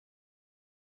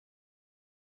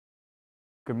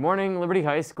Good morning, Liberty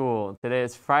High School. Today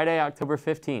is Friday, October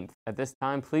 15th. At this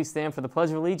time, please stand for the Pledge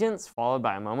of Allegiance, followed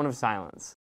by a moment of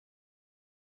silence.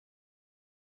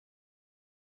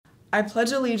 I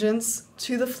pledge allegiance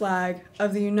to the flag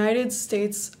of the United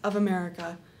States of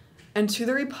America and to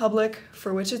the republic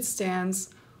for which it stands,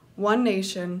 one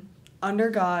nation, under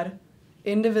God,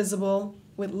 indivisible,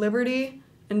 with liberty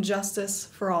and justice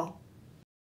for all.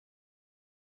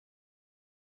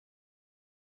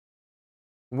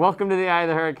 Welcome to the Eye of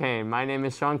the Hurricane. My name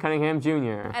is Sean Cunningham,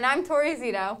 Jr. And I'm Tori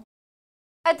Zito.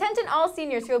 Attention all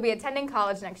seniors who will be attending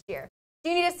college next year.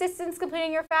 Do you need assistance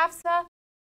completing your FAFSA?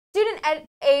 Student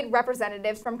aid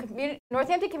representatives from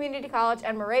Northampton Community College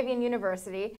and Moravian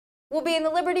University will be in the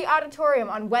Liberty Auditorium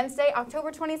on Wednesday, October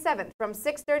 27th from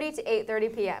 6:30 to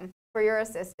 8:30 p.m. for your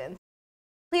assistance.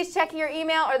 Please check your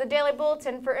email or the daily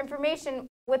bulletin for information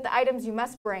with the items you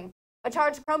must bring. A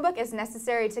charged Chromebook is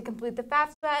necessary to complete the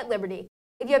FAFSA at Liberty.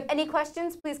 If you have any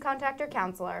questions, please contact your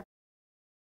counselor.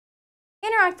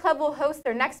 Interact Club will host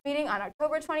their next meeting on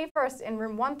October 21st in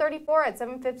room 134 at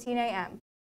 7:15 a.m.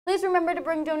 Please remember to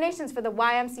bring donations for the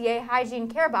YMCA Hygiene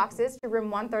Care Boxes to room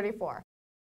 134.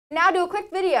 Now do a quick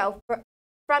video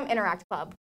from Interact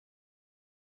Club.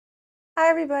 Hi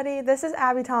everybody, this is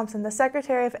Abby Thompson, the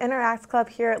Secretary of Interact Club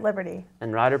here at Liberty.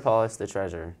 And Ryder Paulus, the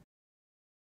Treasurer.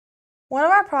 One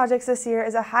of our projects this year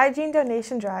is a hygiene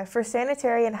donation drive for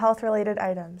sanitary and health-related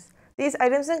items. These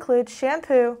items include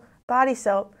shampoo, body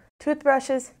soap,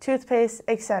 toothbrushes, toothpaste,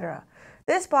 etc.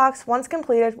 This box, once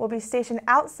completed, will be stationed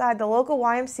outside the local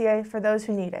YMCA for those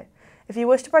who need it. If you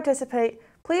wish to participate,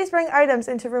 please bring items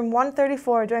into room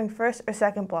 134 during first or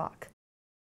second block.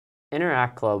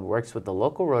 Interact Club works with the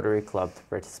local Rotary Club to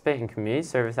participate in community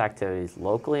service activities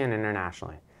locally and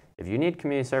internationally. If you need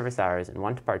community service hours and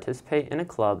want to participate in a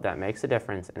club that makes a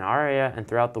difference in our area and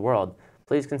throughout the world,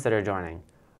 please consider joining.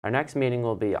 Our next meeting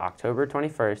will be October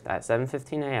 21st at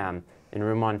 7:15 a.m. in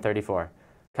room 134.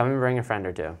 Come and bring a friend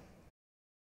or two.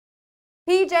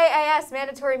 PJAS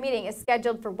mandatory meeting is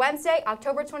scheduled for Wednesday,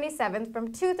 October 27th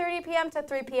from 2:30 p.m. to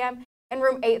 3 p.m. in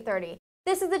room 830.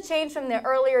 This is the change from the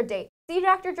earlier date. See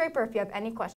Dr. Draper if you have any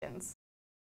questions.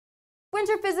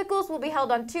 Winter physicals will be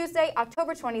held on Tuesday,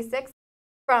 October 26th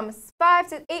from 5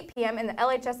 to 8 p.m. in the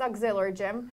LHS Auxiliary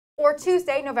Gym, or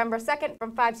Tuesday, November 2nd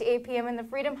from 5 to 8 p.m. in the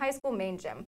Freedom High School main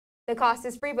gym. The cost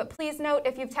is free, but please note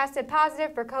if you've tested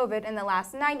positive for COVID in the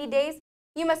last 90 days,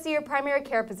 you must see your primary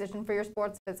care physician for your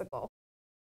sports physical.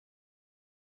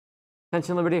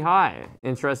 Attention Liberty High.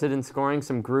 Interested in scoring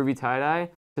some groovy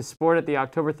tie-dye to sport at the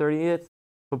October 30th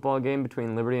football game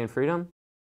between Liberty and Freedom?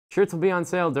 Shirts will be on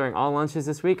sale during all lunches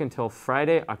this week until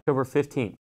Friday, October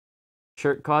 15th.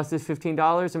 Shirt cost is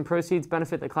 $15 and proceeds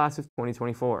benefit the class of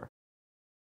 2024.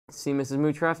 See Mrs.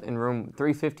 Mutreff in room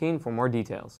 315 for more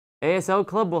details. ASL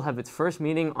Club will have its first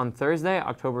meeting on Thursday,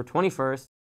 October 21st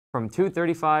from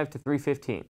 2:35 to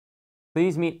 3:15.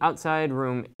 Please meet outside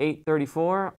room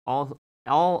 834. All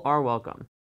are welcome.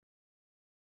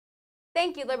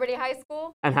 Thank you, Liberty High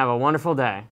School. And have a wonderful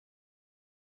day.